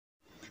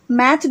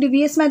Math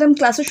DBS madam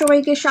ক্লাসে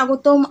সবাইকে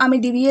স্বাগতম। আমি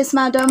ডিবিএস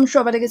ম্যাডাম।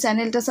 সবার আগে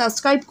চ্যানেলটা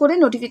সাবস্ক্রাইব করে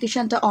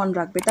নোটিফিকেশানটা অন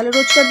রাখবে, তাহলে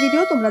রোজকার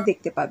ভিডিও তোমরা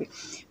দেখতে পাবে।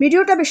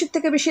 ভিডিওটা বেশির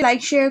থেকে বেশি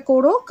লাইক শেয়ার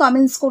করো,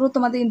 কমেন্টস করো,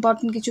 তোমাদের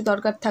ইম্পর্টেন্ট কিছু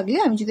দরকার থাকলে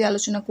আমি যদি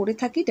আলোচনা করে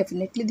থাকি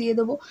ডেফিনেটলি দিয়ে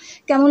দেবো।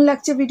 কেমন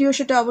লাগছে ভিডিও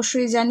সেটা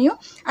অবশ্যই জানিও।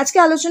 আজকে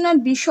আলোচনার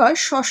বিষয়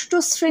ষষ্ঠ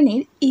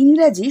শ্রেণীর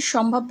ইংরাজি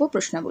সম্ভাব্য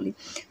প্রশ্নাবলী।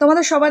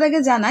 তোমাদের সবার আগে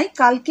জানাই,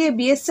 কালকে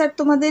বিএস স্যার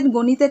তোমাদের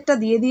গণিতেরটা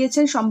দিয়ে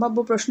দিয়েছেন সম্ভাব্য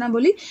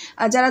প্রশ্নাবলী।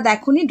 যারা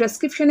দেখোনি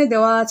ডেসক্রিপশনে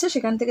দেওয়া আছে,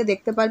 সেখান থেকে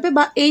দেখতে পারবে,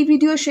 বা এই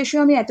ভিডিও শেষে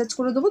আমি অ্যাটাচ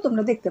করে দেবো,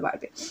 তোমরা দেখতে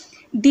পারবে।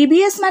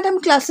 ডিবিএস ম্যাডাম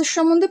ক্লাসেস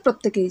সম্বন্ধে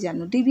প্রত্যেকেই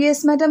জানো। ডিবিএস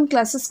ম্যাডাম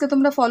ক্লাসেসকে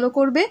তোমরা ফলো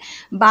করবে।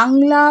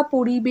 বাংলা,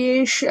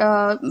 পরিবেশ,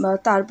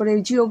 তারপরে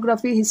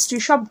জিওগ্রাফি, হিস্ট্রি,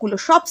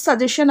 সব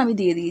সাজেশন আমি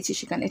দিয়ে দিয়েছি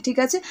সেখানে, ঠিক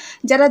আছে?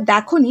 যারা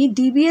দেখোনি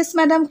ডিবিএস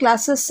ম্যাডাম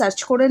ক্লাসেস সার্চ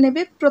করে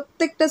নেবে,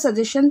 প্রত্যেকটা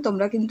সাজেশন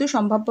তোমরা কিন্তু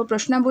সম্ভাব্য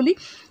প্রশ্নাবলী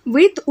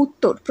উইথ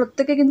উত্তর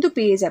প্রত্যেকে কিন্তু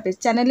পেয়ে যাবে।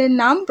 চ্যানেলের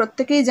নাম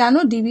প্রত্যেকেই জানো,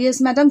 ডিবিএস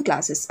ম্যাডাম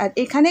ক্লাসেস। আর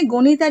এখানে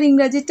গণিত আর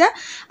ইংরাজিটা,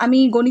 আমি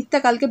গণিতটা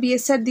কালকে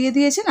বিএস স্যার দিয়ে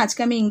দিয়েছেন, আজকে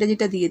আমি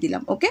ইংরাজিটা দিয়ে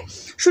দিলাম। ওকে,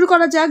 শুরু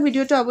করা যাক।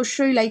 ভিডিওটা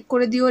অবশ্যই লাইক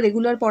করে দিও,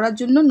 রেগুলার পড়ার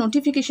জন্য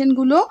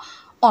নোটিফিকেশনগুলো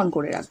অন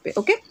করে রাখবে।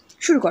 ওকে,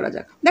 শুরু করা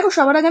যাক। দেখো,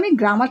 সবার আগে আমি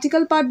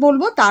গ্রামাটিক্যাল পার্ট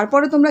বলবো,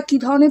 তারপরে তোমরা কী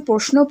ধরনের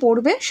প্রশ্ন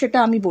পড়বে সেটা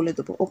আমি বলে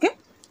দেবো। ওকে,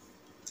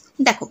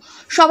 দেখো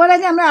সবার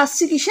আগে আমরা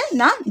আসছি কিসে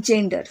না,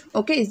 gender.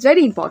 Okay, it's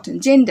very important.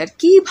 Gender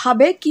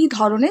কীভাবে কী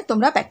ধরনের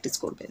তোমরা প্র্যাকটিস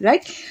করবে,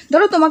 রাইট?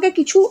 ধরো তোমাকে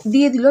কিছু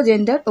দিয়ে দিল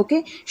জেন্ডার, ওকে,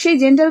 সেই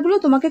জেন্ডারগুলো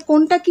তোমাকে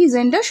কোনটা কি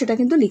জেন্ডার সেটা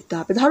কিন্তু লিখতে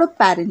হবে। ধরো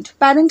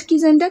প্যারেন্ট কি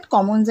জেন্ডার,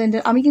 কমন জেন্ডার।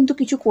 আমি কিন্তু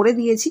কিছু করে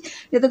দিয়েছি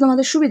যাতে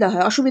তোমাদের সুবিধা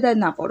হয়, অসুবিধায়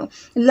না পড়ো।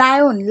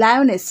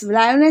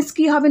 লায়নেস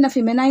কি হবে না,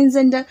 ফিমেনাইন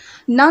জেন্ডার।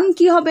 নান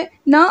কি হবে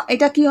না,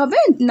 এটা কি হবে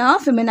না,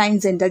 ফিমেনাইন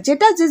জেন্ডার।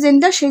 যেটা যে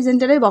জেন্ডার সেই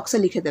জেন্ডারের বক্সে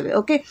লিখে দেবে।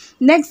 ওকে,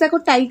 নেক্সট দেখো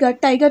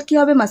টাইগার কি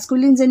হবে,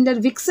 মাস্কুলিন জেন্ডার।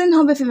 ভিক্সেন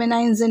হবে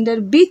ফিমেনাইন জেন্ডার।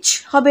 বিচ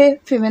হবে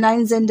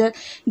ফিমেনাইন জেন্ডার।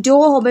 ডো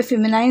হবে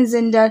ফিমেনাইন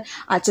জেন্ডার।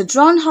 আচ্ছা,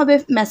 ড্রন হবে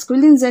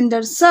ম্যাসকুলিন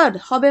জেন্ডার। সার্ড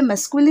হবে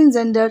ম্যাসকুলিন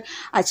জেন্ডার।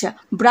 আচ্ছা,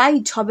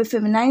 ব্রাইট হবে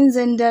ফিমেনাইন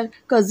জেন্ডার।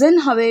 কাজিন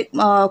হবে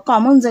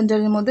কমন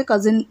জেন্ডারের মধ্যে,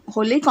 কাজিন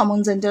হলেই কমন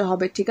জেন্ডার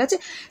হবে, ঠিক আছে?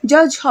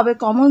 জাজ হবে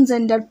কমন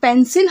জেন্ডার।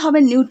 পেন্সিল হবে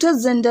নিউট্রাস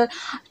জেন্ডার।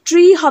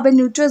 ট্রি হবে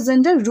নিউট্রাস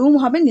জেন্ডার। রুম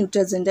হবে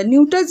নিউট্রাস জেন্ডার।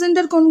 নিউট্রাস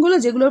জেন্ডার কোনগুলো,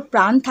 যেগুলোর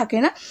প্রাণ থাকে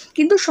না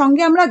কিন্তু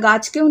সঙ্গে আমরা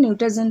গাছকেও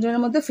নিউট্রাস জেন্ডারের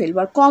মধ্যে ফেলবো।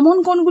 আর কমন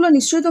কোনগুলো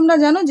নিশ্চয়ই তোমরা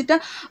জানো, যেটা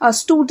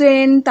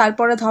স্টুডেন্ট,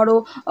 তারপরে ধরো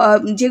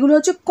যেগুলো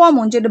হচ্ছে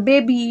কমন, যেটা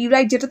বেবি,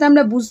 রাইট, যেটাতে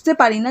আমরা বুঝতে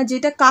পারি না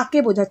যেটা কাকে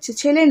বোঝাচ্ছে,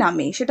 ছেলে না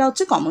মেয়ে, সেটা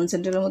হচ্ছে কমন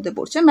জেন্ডারের মধ্যে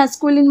পড়ছে।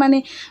 ম্যাসকুলিন মানে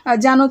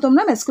জানো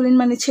তোমরা, ম্যাসকুলিন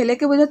মানে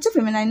ছেলেকে বোঝাচ্ছে,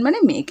 ফেমিনাইন মানে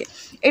মেয়েকে।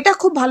 এটা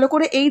খুব ভালো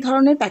করে এই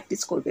ধরনের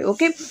প্র্যাকটিস করবে।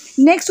 ওকে,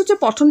 নেক্সট হচ্ছে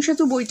পঠন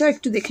সেতু, বইটাও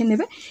একটু দেখে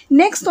নেবে।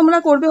 নেক্সট তোমরা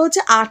করবে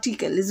হচ্ছে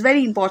আর্টিকেল, ইজ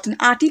ভেরি ইম্পর্টেন্ট।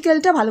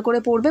 আর্টিকেলটা ভালো করে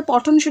পড়বে,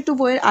 পঠন সেতু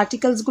বইয়ের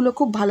আর্টিকেলসগুলো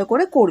খুব ভালো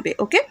করে করবে।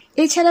 ওকে,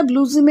 এছাড়া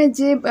ব্লুজিমের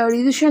যে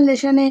রিভিশন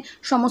লেসনে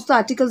সমস্ত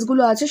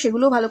আর্টিকেলসগুলো আছে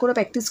সেগুলো ভালো করে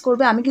প্র্যাকটিস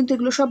করবে। আমি কিন্তু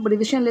এগুলো সব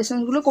রিভিশন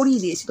লেসনগুলো করিয়ে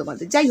দিয়েছি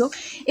তোমাদের। যাই হোক,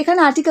 এখানে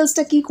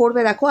আর্টিকেলসটা কী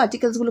করবে দেখো,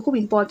 আর্টিকেলসগুলো খুব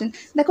ইম্পর্টেন্ট।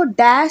 দেখো,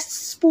 dash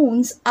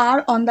spoons R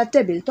on the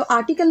table. তো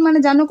আর্টিকেল মানে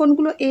জানো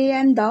কোনগুলো, এ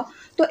অ্যান্ড দ্য।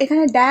 তো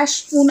এখানে ড্যাশ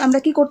স্পুন আমরা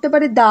কি করতে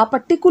পারি, দ্য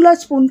পার্টিকুলার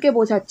স্পুনকে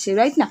বোঝাচ্ছে,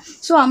 রাইট না?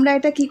 সো আমরা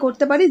এটা কি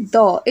করতে পারি, দ।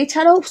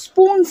 এছাড়াও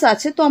স্পুনস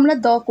আছে, তো আমরা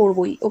দ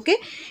করবই। ওকে,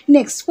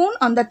 next spoon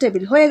on the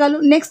table হয়ে গেল।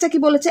 নেক্সটটা কি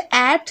বলেছে,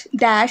 at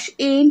dash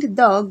and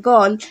the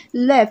girl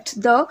left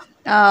the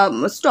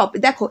stop.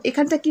 দেখো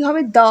এখানটা কি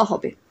হবে, দ্য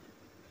হবে,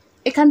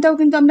 এখানটাও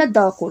কিন্তু আমরা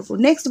দ্য করবো।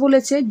 নেক্সট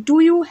বলেছে do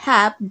you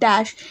have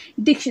dash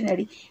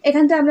dictionary.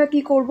 এখানটা আমরা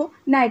কি করব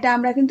না, এটা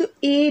আমরা কিন্তু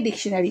এ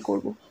ডিকশনারি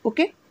করব।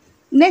 ওকে,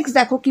 নেক্সট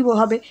দেখো কী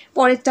হবে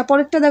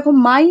পরেরটা দেখো,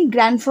 my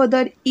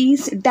grandfather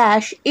is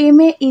dash M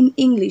A in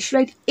English,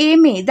 right?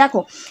 M A,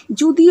 দেখো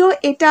যদিও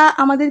এটা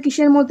আমাদের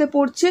কিসের মধ্যে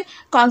পড়ছে,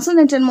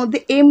 কনসোনেন্টের মধ্যে,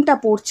 এমটা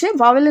পড়ছে,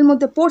 ভাওয়েলের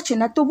মধ্যে পড়ছে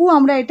না, তবু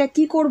আমরা এটা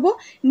কি করব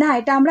না,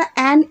 এটা আমরা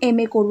অ্যান এম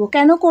এ করবো।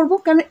 কেন করব,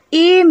 কারণ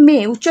এম এ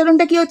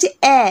উচ্চারণটা কি হচ্ছে,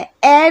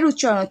 এর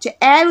উচ্চারণ হচ্ছে।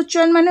 এর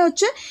উচ্চারণ মানে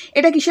হচ্ছে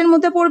এটা কিসের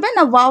মধ্যে পড়বে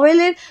না,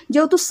 ভাওয়েলের,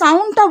 যেহেতু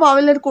সাউন্ডটা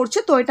ভাওয়েলের করছে,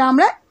 তো এটা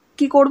আমরা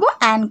কি করব,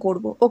 অ্যান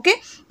করব। ওকে,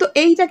 তো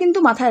এইটা কিন্তু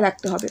মাথায়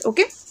রাখতে হবে।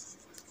 ওকে,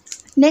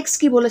 নেক্সট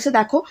কি বলেছে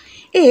দেখো,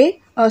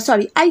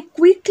 I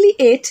quickly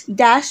at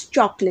dash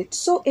chocolate.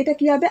 So এটা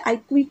কি হবে, I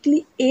quickly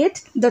at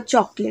the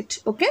chocolate.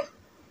 ওকে,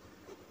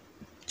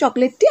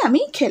 চকলেটটি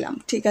আমি খেলাম,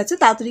 ঠিক আছে,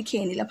 তাড়াতাড়ি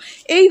খেয়ে নিলাম,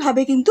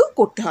 এইভাবে কিন্তু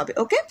করতে হবে।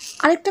 ওকে,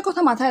 আরেকটা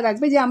কথা মাথায়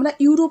রাখবে যে আমরা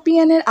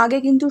ইউরোপিয়ানের আগে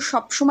কিন্তু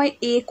সবসময়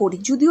এ করি,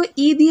 যদিও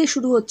ই দিয়ে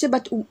শুরু হচ্ছে,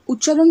 বাট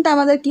উচ্চারণটা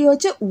আমাদের কি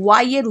হচ্ছে,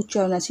 ওয়াই এর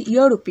উচ্চারণ আছে,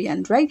 ইউরোপিয়ান,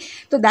 রাইট?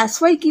 তো দ্যাটস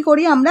ওয়াই কী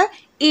করি আমরা,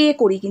 এ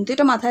করি, কিন্তু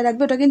এটা মাথায়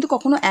রাখবে, ওটা কিন্তু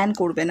কখনো অ্যান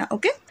করবে না।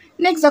 ওকে,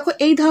 নেক্সট দেখো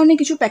এই ধরনের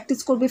কিছু প্র্যাকটিস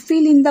করবে,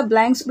 fill in the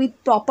blanks with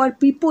proper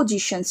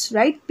prepositions,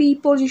 right?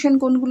 Preposition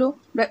কোনগুলো,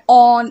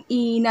 অন,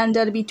 ইন,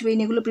 আন্ডার, বিটুইন,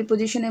 এগুলো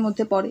প্রিপোজিশনের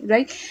মধ্যে পড়ে,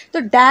 রাইট? তো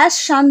dash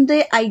Sunday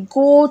I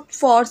go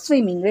for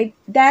swimming, right?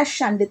 Dash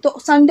Sunday, তো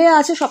সানডে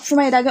আছে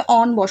সবসময়, এর আগে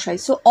অন বসাই,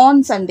 সো অন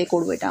সানডে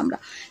করবো এটা আমরা।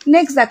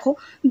 নেক্সট দেখো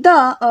দ্য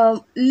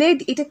লেড,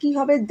 এটা কি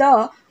হবে, দ্য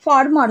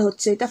ফার্মার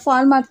হচ্ছে, এটা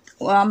ফার্মার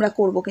আমরা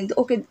করবো কিন্তু।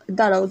 ওকে,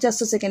 দাঁড়াও জাস্ট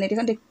আ সেকেন্ড,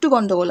 এখানটা একটু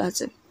গন্ডগোল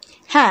আছে।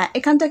 হ্যাঁ,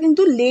 এখানটা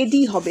কিন্তু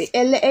লেডি হবে,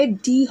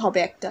 LAD হবে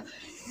একটা।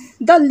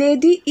 The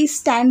lady is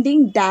standing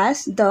dash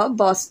the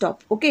bus stop.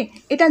 ওকে,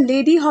 এটা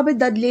লেডি হবে,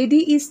 the lady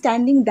is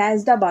standing dash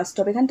the bus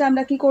stop. এখানটা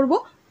আমরা কি করব,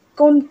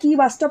 কি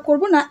বাস স্টপ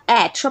করবো না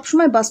অ্যাট,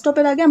 সবসময় বাস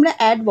স্টপের আগে আমরা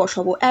অ্যাট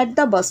বসাবো, at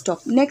the bus stop.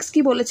 Next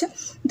কি বলেছে,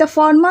 the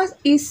farmer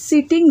is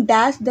sitting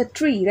dash the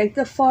tree, right?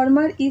 The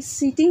farmer is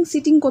sitting,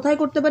 sitting কোথায়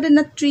করতে পারে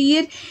না ট্রি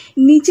এর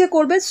নিচে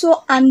করবে, so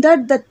under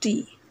the tree,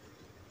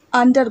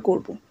 under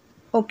করবো।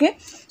 ওকে,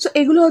 সো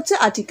এগুলো হচ্ছে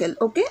আর্টিকেল।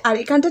 ওকে, আর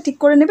এখানটা ঠিক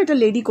করে নেবে, এটা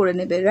লেডি করে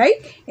নেবে, রাইট?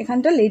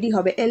 এখানটা লেডি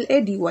হবে,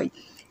 LADY।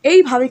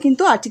 এইভাবে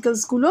কিন্তু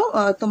আর্টিকেলসগুলো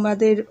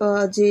তোমাদের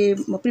যে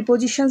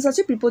প্রিপোজিশনস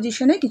আছে,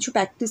 প্রিপোজিশনে কিছু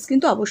প্র্যাকটিস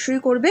কিন্তু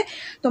অবশ্যই করবে,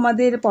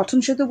 তোমাদের পঠন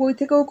সেতু বই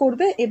থেকেও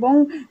করবে, এবং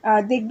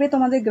দেখবে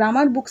তোমাদের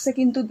গ্রামার বুকসে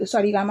কিন্তু,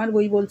 সরি গ্রামার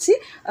বই বলছি,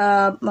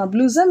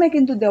 ব্লুজমে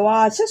কিন্তু দেওয়া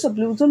আছে। সো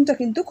ব্লুজমটা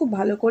কিন্তু খুব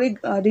ভালো করে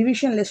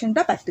রিভিশন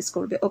লেসনটা প্র্যাকটিস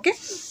করবে। ওকে,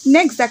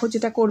 নেক্সট দেখো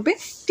যেটা করবে,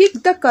 tick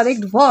the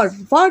correct verb.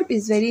 Verb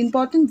is very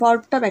important,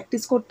 ভার্বটা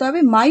practice করতে হবে।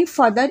 মাই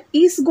ফাদার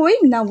ইজ গোয়িং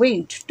না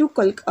went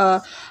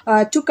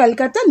to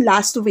Kolkata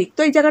last week.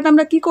 তো এই জায়গাটা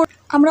আমরা কি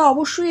আমরা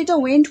অবশ্যই এটা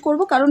ওয়েন্ট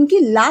করব, কারণ কি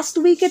লাস্ট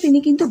উইকে তিনি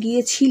কিন্তু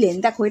গিয়েছিলেন।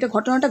 দেখো এটা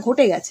ঘটনাটা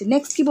ঘটে গেছে।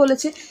 নেক্সট কি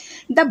বলেছে,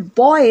 দ্য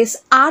বয়েজ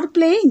আর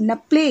প্লেইং না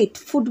played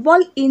football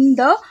in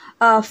the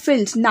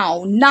field now.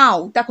 নাও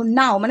দেখো,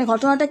 নাও মানে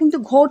ঘটনাটা কিন্তু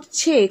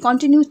ঘটছে,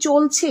 কন্টিনিউ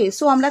চলছে।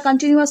 সো আমরা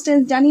কন্টিনিউয়াস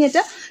টেন্স জানি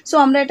এটা, সো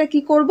আমরা এটা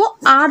কি করব,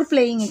 আর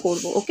প্লেইংয়ে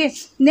করব। ওকে,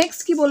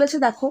 নেক্সট কি বলেছে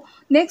দেখো,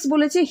 নেক্সট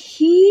বলেছে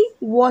হি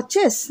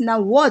ওয়াচেস না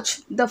watch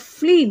the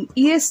film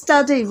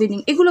yesterday evening.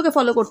 এগুলোকে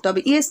ফলো করতে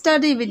হবে,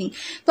 ইয়েস্টারডে ইভিনিং।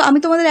 তো আমি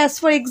তোমাদের অ্যাজ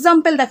ফর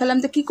এক্সাম্পল দেখালাম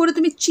যে কী করে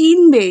তুমি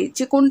চিনবে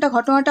যে কোনটা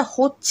ঘটনাটা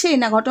হচ্ছে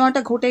না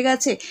ঘটনাটা ঘটে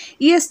গেছে।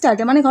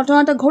 ইয়েস্টারডে মানে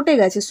ঘটনাটা ঘটে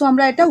গেছে, সো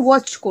আমরা এটা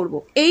ওয়াচ করব।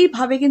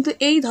 এইভাবে কিন্তু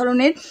এই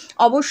ধরনের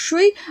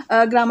অবশ্যই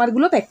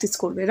গ্রামারগুলো প্র্যাকটিস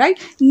করবে, রাইট?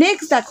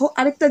 নেক্সট দেখো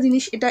আরেকটা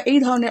জিনিস, এটা এই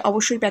ধরনের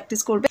অবশ্যই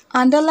প্র্যাকটিস করবে,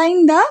 underline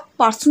the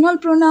personal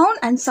pronoun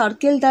and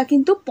circle the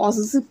কিন্তু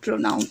পজিটিভ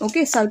প্রোনাউন।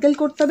 ওকে, সার্কেল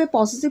করতে হবে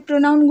পজিটিভ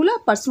প্রোনাউনগুলো,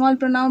 পার্সোনাল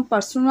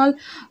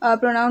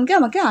প্রোনাউনকে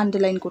আমাকে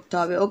আন্ডারলাইন করতে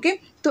হবে। ওকে,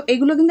 তো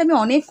এগুলো কিন্তু আমি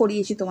অনেক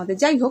করিয়েছি তোমাদের।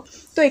 যাই হোক,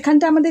 তো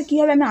এখানটা আমাদের কী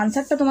হবে, আমি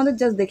আনসারটা তোমাদের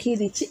জাস্ট দেখিয়ে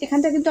দিচ্ছি।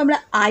 এখানটা কিন্তু আমরা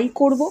আই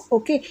করব।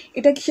 ওকে,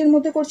 এটা কিসের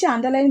মধ্যে করছি,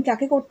 আন্ডারলাইন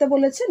কাকে করতে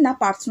বলেছে না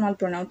পার্সোনাল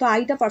প্রোনাউন, তো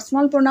আইটা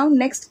পার্সোনাল প্রোনাউন।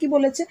 নেক্সট কি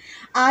বলেছে,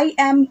 আই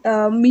অ্যাম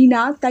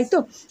মিনা, তাই তো?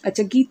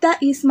 আচ্ছা, Gita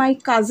is my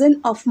cousin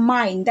of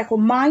mine. দেখো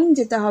মাইন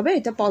যেটা হবে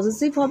এটা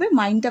পজিটিভ হবে,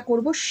 মাইনটা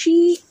করব। She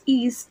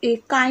is a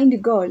kind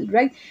girl,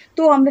 right?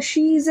 তো আমরা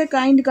she is a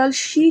kind girl,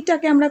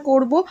 শিটাকে আমরা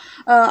করব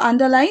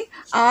underline,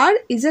 R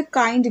is a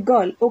kind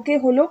girl. ওকে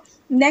হলো।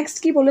 নেক্সট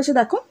কি বলেছে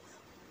দেখো,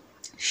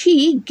 she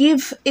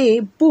gave a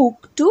book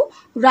to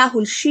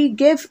Rahul, she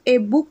gave a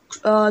book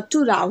to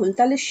Rahul.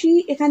 তাহলে she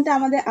এখানটা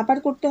আমাদের আবার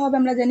করতে হবে,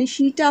 আমরা জানি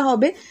sheটা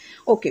হবে।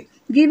 ওকে,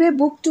 give a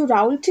book to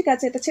Rahul, ঠিক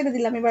আছে, এটা ছেড়ে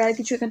দিলাম, এবার আর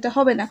কিছু এখানটা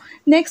হবে না।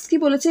 নেক্সট কি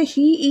বলেছে,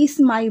 he is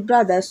my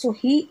brother, so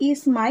he is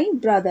my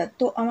brother,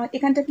 তো আমার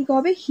এখানটা কি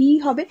হবে, he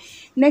হবে।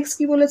 নেক্সট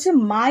কি বলেছে,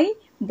 my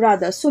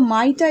ব্রাদার, সো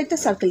মাইটা এটা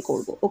সার্কেল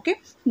করব। ওকে,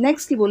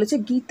 নেক্সট কি বলেছে,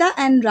 Gita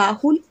and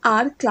Rahul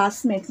R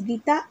classmates,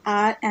 Gita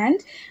R and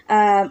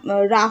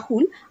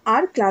Rahul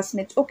R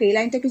classmates. ওকে, এই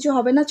লাইনটা কিছু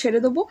হবে না, ছেড়ে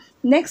দেবো।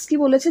 নেক্সট কি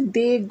বলেছে,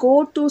 দে go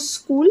to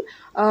school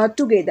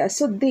together,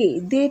 so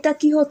দেটা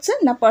কি হচ্ছে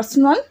না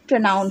পার্সোনাল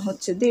প্রোনাউন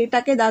হচ্ছে,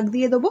 দেটাকে দাগ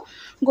দিয়ে দেবো,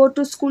 গো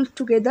টু স্কুল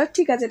টুগেদার,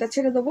 ঠিক আছে, এটা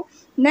ছেড়ে দেবো।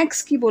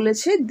 নেক্সট কি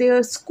বলেছে,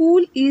 their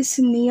school is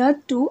near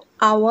to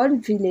our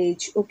village.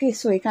 Okay,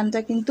 so এখানটা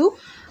কিন্তু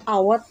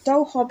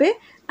আওয়ারটাও হবে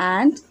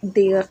অ্যান্ড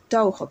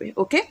দেয়ারটাও হবে।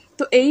 ওকে,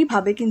 তো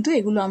এইভাবে কিন্তু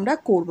এগুলো আমরা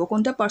করব,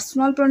 কোনটা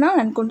পার্সোনাল প্রোনাউন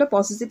অ্যান্ড কোনটা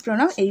পজিটিভ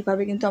প্রোনাউন,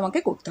 এইভাবে কিন্তু আমাকে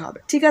করতে হবে।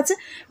 ঠিক আছে,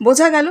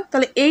 বোঝা গেল?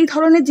 তাহলে এই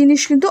ধরনের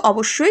জিনিস কিন্তু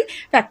অবশ্যই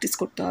প্র্যাকটিস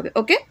করতে হবে।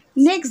 ওকে,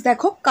 নেক্সট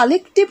দেখো,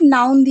 কালেকটিভ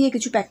নাউন দিয়ে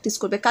কিছু প্র্যাকটিস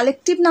করবে।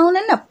 কালেকটিভ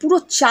নাউনের না পুরো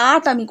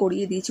চার্ট আমি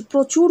করিয়ে দিয়েছি,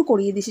 প্রচুর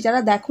করিয়ে দিয়েছি, যারা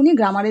দেখোনি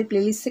গ্রামারের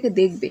প্লেলিস্ট থেকে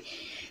দেখবে।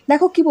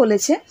 দেখো কি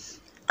বলেছে,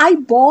 I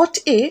bought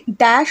a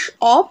dash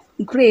of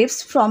grapes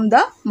from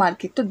the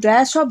market. তো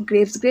dash of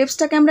grapes,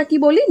 গ্রেপসটাকে আমরা কি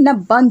বলি না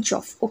bunch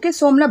of। ওকে,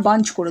 সো আমরা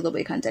bunch করে দেবো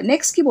এখানটা।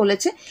 নেক্সট কি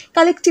বলেছে,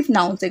 কালেকটিভ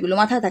নাউন্স, এগুলো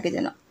মাথায় থাকে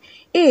যেন।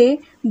 A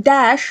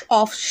dash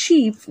of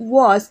sheep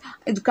was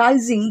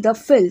grazing the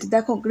field।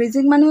 দেখো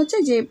গ্রেজিং মানে হচ্ছে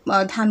যে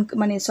ধান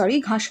মানে সরি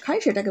ঘাস খায়,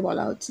 সেটাকে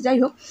বলা হচ্ছে। যাই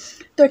হোক,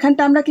 তো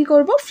এখানটা আমরা কি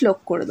করব, ফ্লোক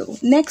করে দেবো।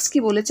 নেক্সট কি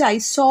বলেছে, I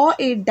saw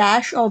a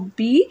dash of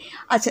B.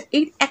 আচ্ছা,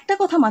 এই একটা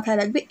কথা মাথায়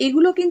রাখবে,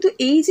 এগুলো কিন্তু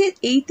এই যে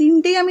এই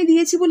তিনটেই আমি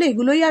দিয়েছি বলে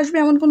এগুলোই আসবে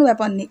এমন কোনো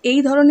ব্যাপার নেই। এই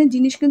ধরনের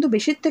জিনিস কিন্তু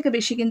বেশির থেকে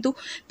বেশি কিন্তু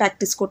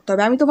প্র্যাকটিস করতে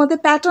হবে। আমি তোমাদের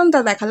প্যাটার্নটা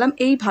দেখালাম,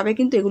 এইভাবে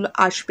কিন্তু এগুলো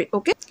আসবে।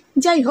 ওকে,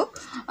 যাই হোক,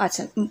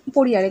 আচ্ছা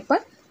পড়ি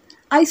আরেকবার।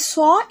 I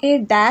saw a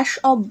dash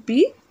of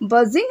bee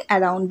buzzing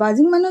around।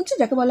 বাজিং মানে হচ্ছে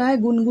যাকে বলা হয়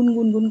গুনগুন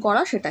গুনগুন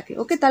করা, সেটাকে।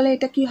 ওকে, তাহলে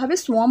এটা কি হবে,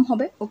 সোয়াম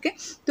হবে। ওকে,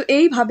 তো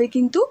এইভাবে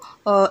কিন্তু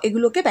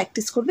এগুলোকে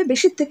প্র্যাকটিস করবে,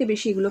 বেশির থেকে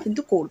বেশি এগুলো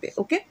কিন্তু করবে।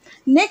 ওকে,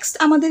 নেক্সট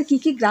আমাদের কি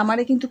কি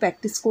গ্রামারে কিন্তু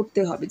প্র্যাকটিস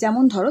করতে হবে,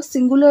 যেমন ধরো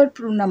সিঙ্গুলার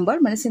নাম্বার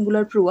মানে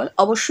সিঙ্গুলার প্লুরাল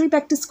অবশ্যই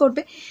প্র্যাকটিস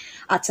করবে।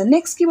 আচ্ছা,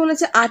 নেক্সট কি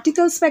বলেছে,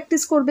 আর্টিকেলস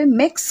প্র্যাকটিস করবে,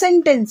 মেক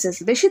সেন্টেন্সেস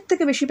বেশির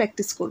থেকে বেশি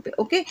প্র্যাকটিস করবে।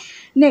 ওকে,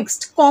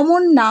 next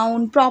common noun,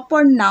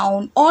 proper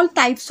noun, all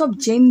types of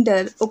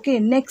gender. Okay,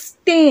 next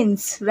tense,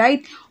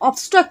 right,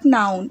 abstract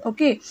noun.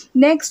 Okay,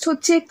 next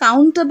হচ্ছে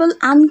কাউন্টেবল,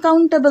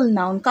 আনকাউন্টেবল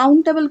নাউন,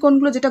 কাউন্টেবল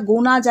কোনগুলো যেটা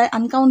গোনা যায়,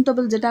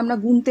 আনকাউন্টেবল যেটা আমরা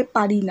গুনতে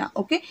পারি না।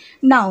 ওকে,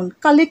 নাউন,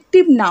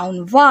 কালেকটিভ নাউন,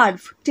 ভার্ব,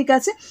 ঠিক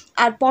আছে।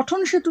 আর পঠন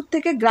সেতুর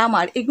থেকে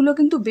গ্রামার, এগুলো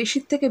কিন্তু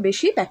বেশির থেকে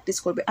বেশি প্র্যাকটিস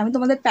করবে। আমি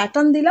তোমাদের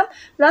প্যাটার্ন দিলাম,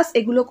 প্লাস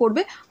এগুলো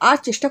করবে। আর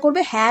চেষ্টা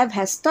করবে হ্যাভ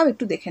হ্যাজটাও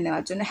একটু দেখে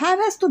নেওয়ার জন্য। হ্যাভ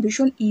হ্যাজ তো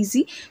ভীষণ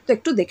ইজি, তো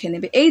একটু দেখে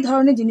নেবে। এই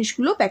ধরনের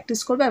জিনিসগুলো প্র্যাকটিস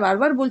করবে। আর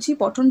বারবার বলছি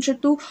পঠন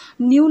সেতু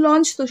নিউ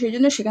লঞ্চ, তো সেই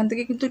জন্য সেখান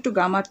থেকে কিন্তু একটু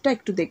গ্রামারটা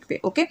একটু দেখবে।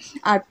 ওকে,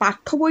 আর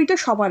পাঠ্য বইটা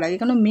সবার আগে,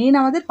 কারণ মেন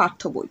আমাদের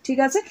পাঠ্য বই, ঠিক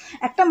আছে।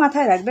 একটা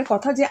মাথায় রাখবে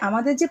কথা, যে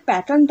আমাদের যে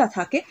প্যাটার্নটা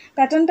থাকে,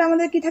 প্যাটার্নটা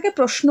আমাদের কি থাকে,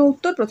 প্রশ্ন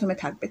উত্তর প্রথমে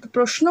থাকবে। তো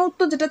প্রশ্ন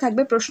উত্তর যেটা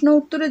থাকবে, প্রশ্ন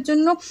উত্তরের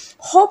জন্য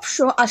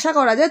হোপসো আশা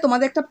করা যায়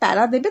তোমাদের একটা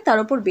প্যারা দেবে, তার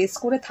উপর বেস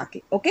করে থাকে।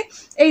 ওকে,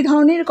 এই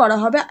ধরনের করা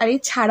হবে। আর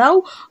এছাড়াও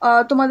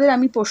তোমাদের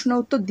আমি প্রশ্ন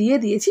উত্তর দিয়ে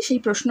দিয়েছি, সেই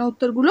প্রশ্ন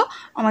উত্তরগুলো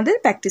আমাদের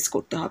প্র্যাকটিস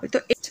করতে হবে। তো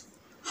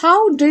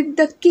how did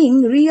the king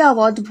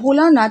reward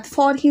Bholanath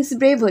for his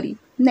bravery?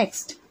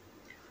 Next,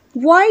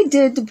 why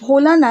did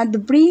Bholanath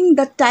bring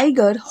the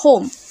tiger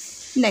home?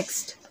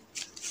 Next,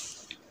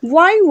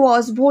 why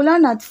was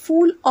Bholanath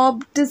full of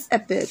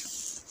despair?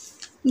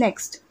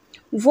 Next,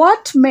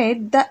 what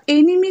made the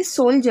enemy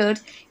soldier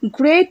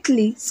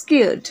greatly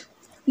scared?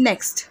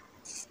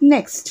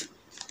 Next,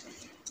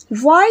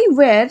 why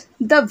were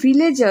the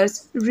villagers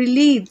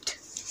relieved?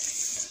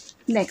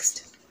 Next,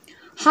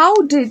 how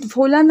did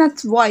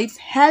Bholanath's wife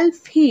help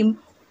him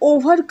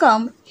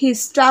overcome his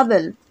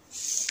trouble?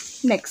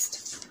 Next,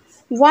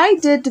 why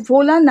did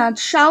Bholanath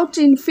shout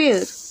in fear?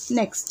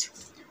 Next,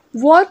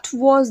 what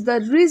was the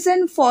reason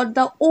for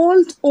the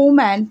old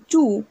woman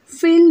to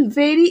feel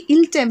very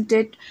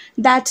ill-tempted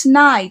that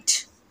night?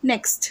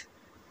 Next,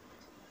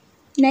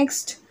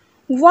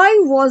 why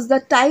was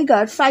the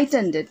tiger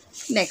frightened?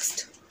 Next,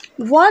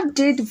 what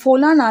did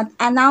Bholanath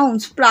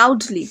announce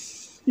proudly?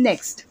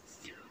 Next,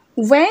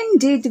 when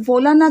did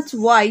Bholanath's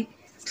wife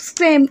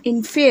scream in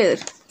fear?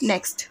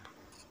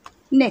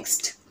 Next,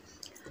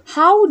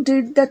 how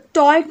did the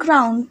toy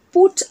crown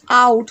put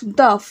out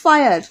the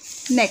fire?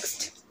 Next,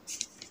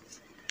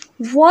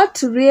 what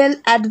real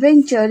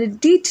adventure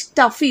did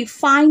Tuffy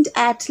find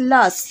at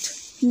last?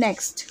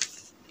 Next,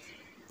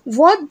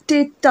 what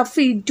did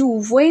Tuffy do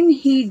when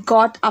he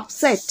got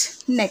upset?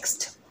 Next,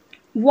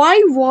 why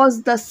was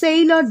the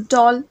sailor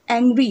doll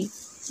angry?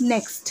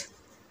 Next,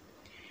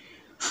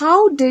 how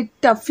did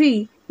Tuffy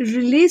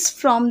release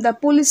from the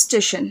police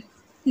station?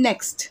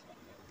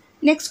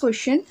 Next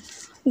question,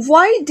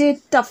 why did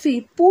Tuffy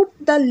put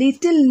the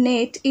little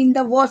net in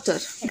the water?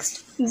 Next,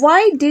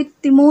 why did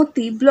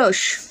Timothy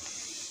blush?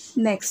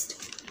 Next,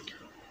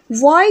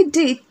 why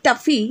did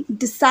Tuffy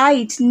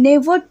decide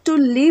never to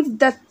leave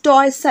the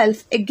toy self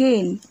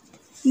again?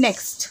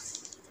 Next,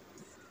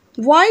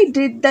 why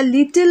did the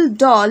little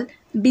doll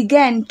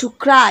begin to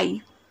cry?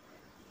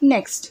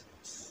 Next,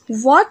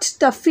 what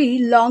Tuffy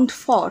longed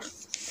for?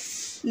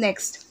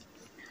 Next,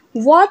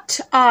 what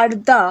are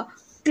the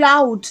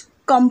clouds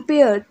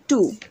compared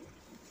to?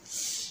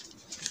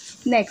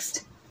 Next,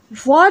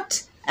 what,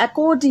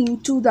 according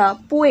to the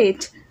poet,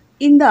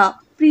 in the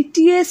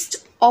prettiest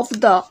of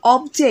the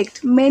object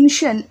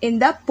mentioned in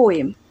the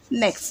poem?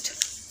 Next,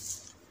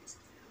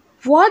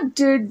 what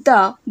did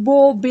the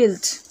bow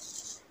build?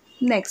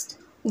 Next,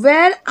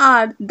 where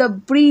are the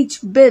bridge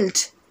built?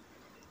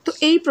 তো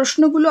এই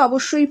প্রশ্নগুলো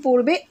অবশ্যই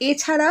পড়বে।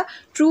 এছাড়া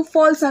true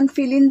false and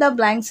fill in the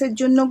ব্ল্যাঙ্কসের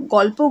জন্য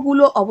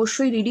গল্পগুলো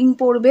অবশ্যই reading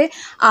পড়বে।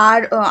 আর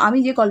আমি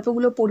যে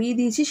গল্পগুলো পড়িয়ে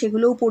দিয়েছি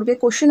সেগুলোও পড়বে।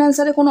 কোশ্চেন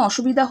অ্যান্সারে কোনো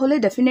অসুবিধা হলে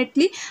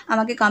ডেফিনেটলি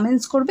আমাকে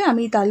কমেন্টস করবে,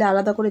 আমি তাহলে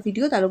আলাদা করে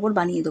ভিডিও তার উপর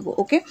বানিয়ে দেবো।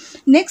 ওকে,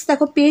 নেক্সট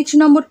দেখো page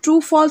number true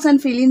false and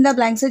fill in the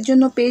ব্ল্যাঙ্কসের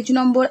জন্য পেজ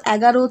নম্বর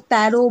 11,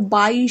 13,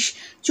 22,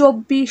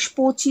 24,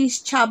 25,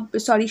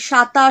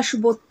 27,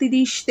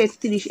 32,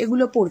 33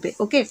 এগুলো পড়বে।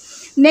 ওকে,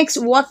 নেক্সট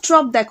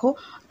ওয়ার্ড্রপ দেখো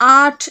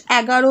 8,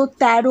 11,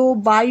 13,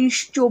 22,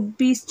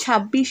 24,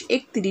 26,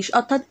 31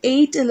 অর্থাৎ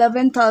 8,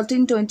 11,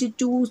 13,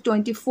 22,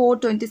 24,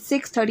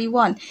 26,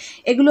 31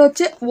 এগুলো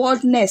হচ্ছে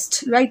ওয়ার্ড নেস্ট,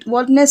 রাইট,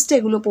 ওয়ার্ড নেস্টে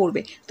এগুলো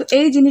পড়বে। তো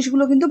এই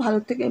জিনিসগুলো কিন্তু ভালো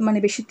থেকে মানে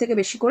বেশির থেকে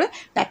বেশি করে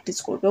প্র্যাকটিস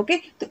করবে। ওকে,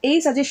 তো এই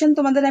সাজেশন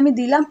তোমাদের আমি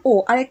দিলাম।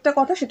 আরেকটা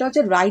কথা, সেটা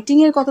হচ্ছে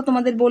রাইটিংয়ের কথা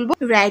তোমাদের বলবো।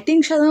 রাইটিং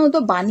সাধারণত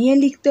বানিয়ে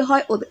লিখতে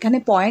হয়, ওখানে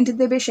পয়েন্ট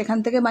দেবে, সেখান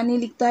থেকে বানিয়ে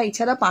লিখতে হয়।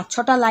 এছাড়া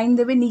 5-6টা লাইন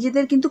দেবে,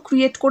 নিজেদের কিন্তু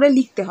ক্রিয়েট করে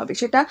লিখতে হবে।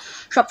 সেটা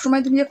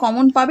সবসময় তুমি যে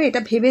কমন পাবে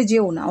এটা ভেবে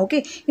যেও না। ওকে,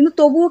 কিন্তু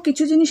তবুও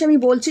কিছু জিনিস আমি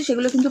বলছি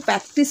সেগুলো কিন্তু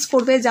প্র্যাকটিস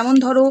করবে। যেমন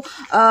ধরো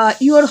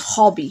your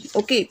hobby,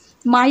 okay,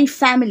 my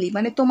family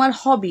মানে তোমার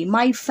হবি,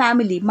 my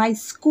family, my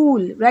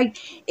school, right,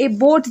 a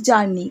boat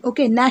journey,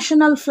 okay,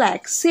 national flag,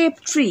 safe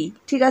tree,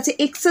 ঠিক আছে,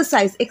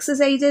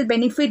 এক্সারসাইজের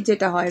বেনিফিট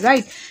যেটা হয়,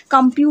 রাইট,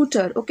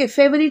 কম্পিউটার, ওকে,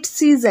 ফেভারিট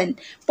সিজন,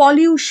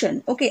 পলিউশন,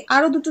 ওকে,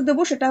 আরও দুটো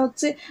দেবো, সেটা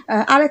হচ্ছে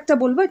আর একটা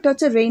বলবো, এটা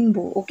হচ্ছে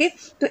রেইনবো, ওকে।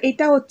 তো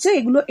এটা হচ্ছে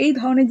এগুলো, এই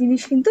ধরনের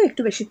জিনিস কিন্তু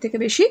একটু বেশির থেকে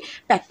বেশি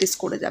প্র্যাকটিস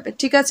করে যাবে,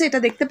 ঠিক আছে। এটা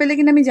দেখতে পেলে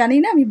কিনা আমি জানি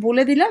না, আমি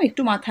বলে দিলাম,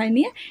 একটু মাথায়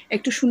নিয়ে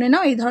একটু শুনে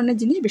নাও, এই ধরনের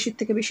জিনিস বেশির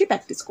থেকে বেশি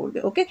প্র্যাকটিস করবে,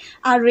 ওকে।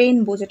 আর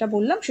রেইনবো যেটা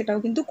বললাম সেটাও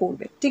কিন্তু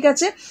করবে, ঠিক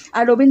আছে।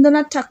 আর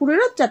রবীন্দ্রনাথ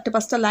ঠাকুরেরও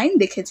 4-5টা লাইন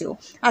দেখে যেও।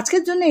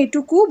 আজকের জন্য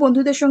এটুকু,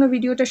 বন্ধুদের সঙ্গে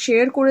ভিডিওটা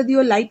শেয়ার করে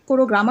দিও, লাইক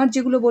করো, গ্রামার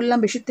যেগুলো বললাম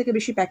বেশির থেকে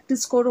বেশি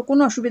প্র্যাকটিস করো,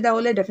 কোনো অসুবিধা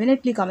হলে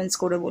ডেফিনেটলি কমেন্টস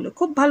করে বলো।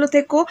 খুব ভালো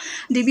থেকো,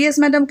 ডিবিএস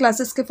ম্যাডাম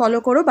ক্লাসেসকে ফলো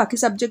করো বাকি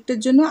সাবজেক্টের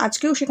জন্য।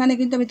 আজকেও সেখানে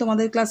কিন্তু আমি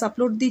তোমাদের ক্লাস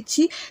আপলোড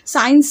দিচ্ছি,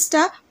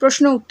 সায়েন্সটা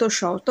প্রশ্ন উত্তর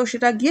সহ, তো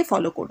সেটা গিয়ে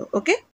ফলো করো, ওকে।